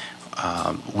how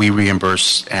we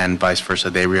reimburse and vice versa.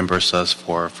 They reimburse us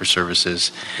for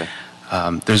services. Okay.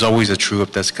 There's always a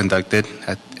true-up that's conducted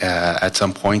at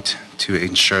some point to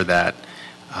ensure that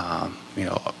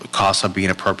costs are being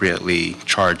appropriately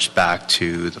charged back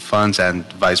to the funds and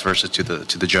vice versa to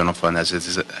the general fund,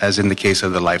 as in the case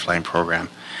of the Lifeline program.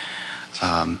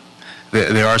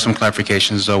 There are some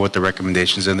clarifications, though, with the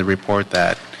recommendations in the report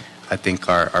that I think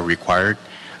are required.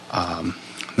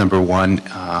 Number one,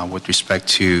 with respect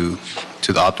to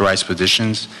the authorized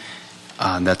positions,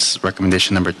 that's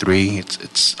recommendation number 3.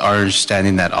 It's our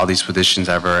understanding that all these positions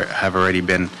have already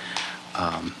been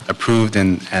approved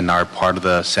and are part of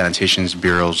the Sanitation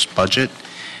Bureau's budget,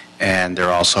 and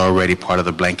they're also already part of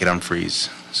the blanket unfreeze.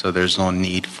 So there's no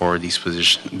need for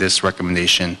this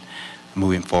recommendation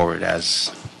moving forward,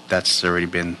 as that's already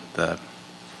been the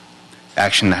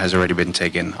action that has already been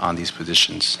taken on these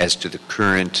positions. As to the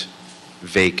current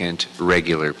vacant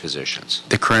regular positions?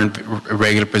 The current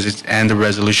regular positions and the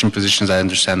resolution positions, I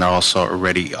understand, are also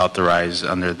already authorized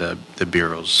under the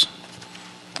Bureau's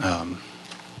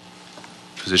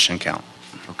position count.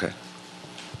 Okay.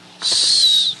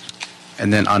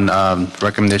 And then on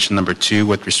recommendation number 2,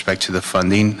 with respect to the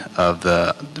funding of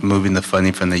moving the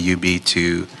funding from the UB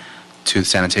to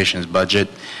sanitation's budget,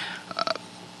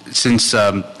 since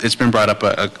it's been brought up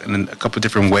in a couple of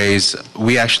different ways,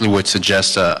 we actually would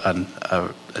suggest a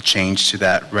change to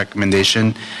that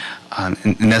recommendation.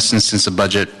 In essence, since the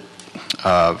budget,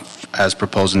 as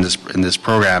proposed in this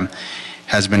program,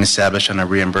 has been established on a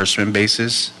reimbursement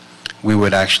basis, we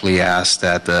would actually ask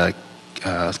that the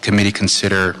committee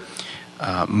consider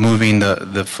moving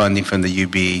the funding from the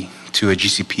UB to a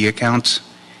GCP account,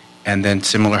 and then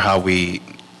similar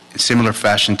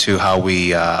fashion to how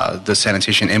the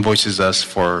sanitation invoices us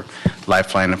for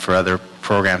Lifeline and for other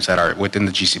programs that are within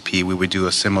the GCP, we would do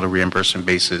a similar reimbursement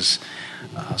basis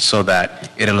so that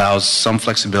it allows some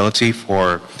flexibility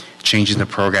for changing the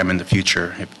program in the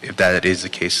future, if that is the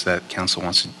case that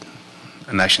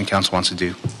an action council wants to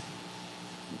do.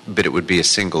 But it would be a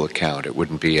single account. It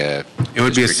wouldn't be a... It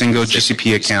would be a single GCP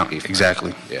GCP account, fund.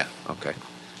 exactly. Yeah, okay.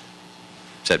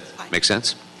 Does that make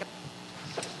sense? Yep.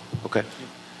 Okay.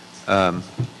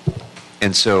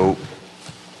 And so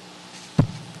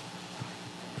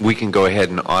we can go ahead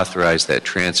and authorize that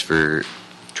transfer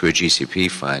to a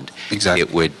GCP fund.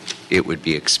 Exactly. It would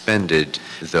be expended,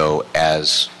 though,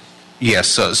 as... Yes,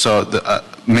 so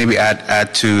maybe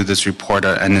add to this report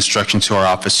an instruction to our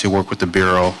office to work with the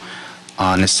Bureau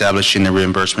on establishing a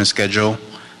reimbursement schedule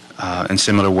in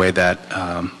similar way that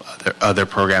other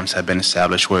programs have been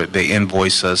established, where they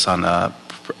invoice us on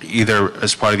either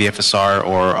as part of the FSR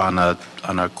or on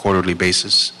a quarterly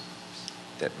basis.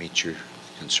 That meets your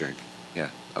concern. Yeah,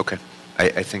 okay.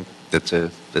 I think that's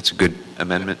a good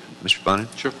amendment, Mr. Bonin?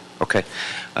 Sure. Okay.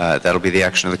 That'll be the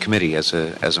action of the committee as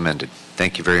amended.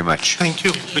 Thank you very much. Thank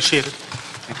you. Appreciate it.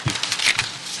 Thank you.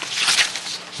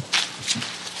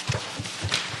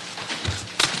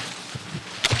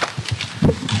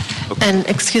 And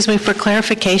excuse me, for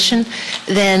clarification,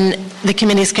 then the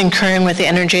committee is concurring with the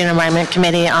Energy and Environment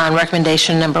Committee on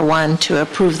recommendation number 1 to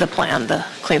approve the plan, the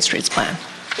Clean Streets Plan.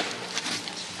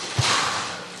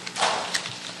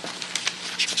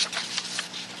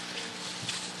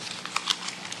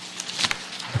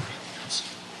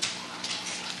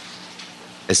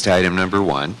 As to item number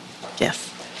 1, Yes.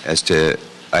 as to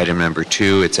item number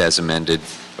 2, it's as amended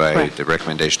by Correct. the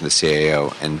recommendation of the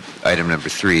CAO, and item number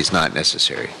 3 is not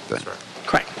necessary. Then.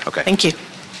 Correct. Okay. Thank you.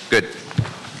 Good.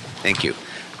 Thank you.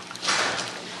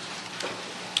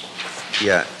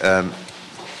 Yeah,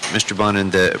 Mr. Bonin,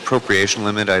 the appropriation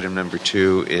limit, item number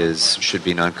 2, should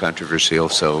be non-controversial,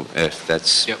 so if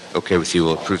that's okay with you,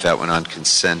 we'll approve that one on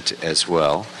consent as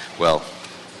well. Well,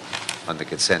 on the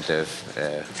consent of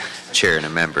chair and a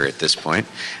member at this point.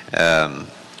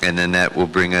 And then that will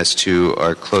bring us to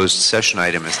our closed session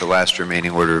item as the last remaining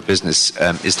order of business.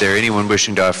 Is there anyone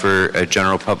wishing to offer a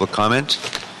general public comment?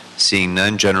 Seeing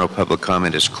none, general public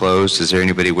comment is closed. Is there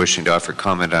anybody wishing to offer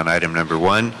comment on item number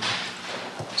 1?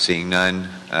 Seeing none,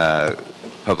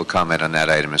 public comment on that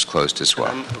item is closed as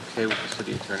well. I'm okay with the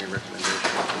city attorney recommendation.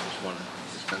 I just want to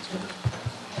dispense with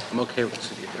it. I'm okay with the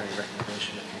city attorney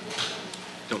recommendation.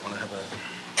 Don't want to have a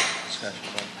discussion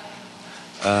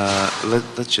about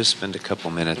it. Let's just spend a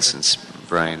couple minutes since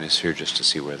Brian is here just to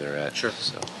see where they're at. Sure.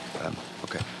 So,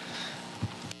 okay.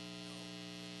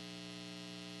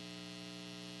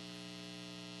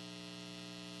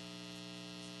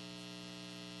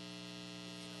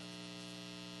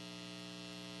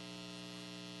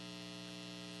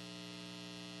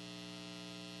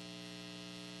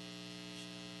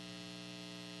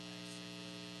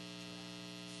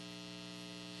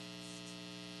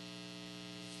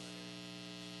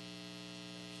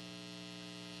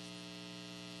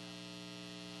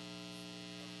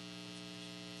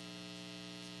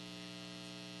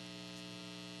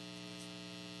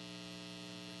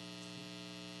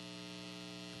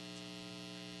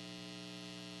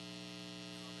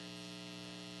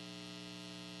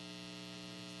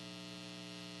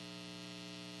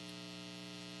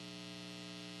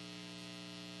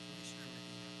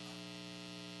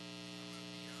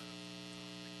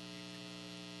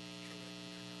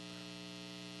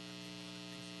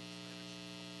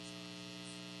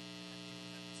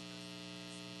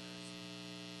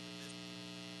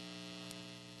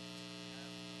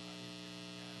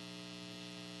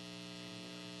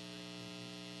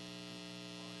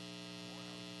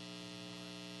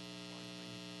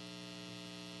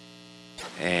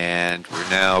 And we're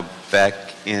now back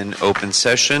in open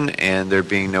session, and there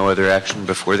being no other action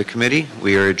before the committee,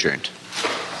 we are adjourned.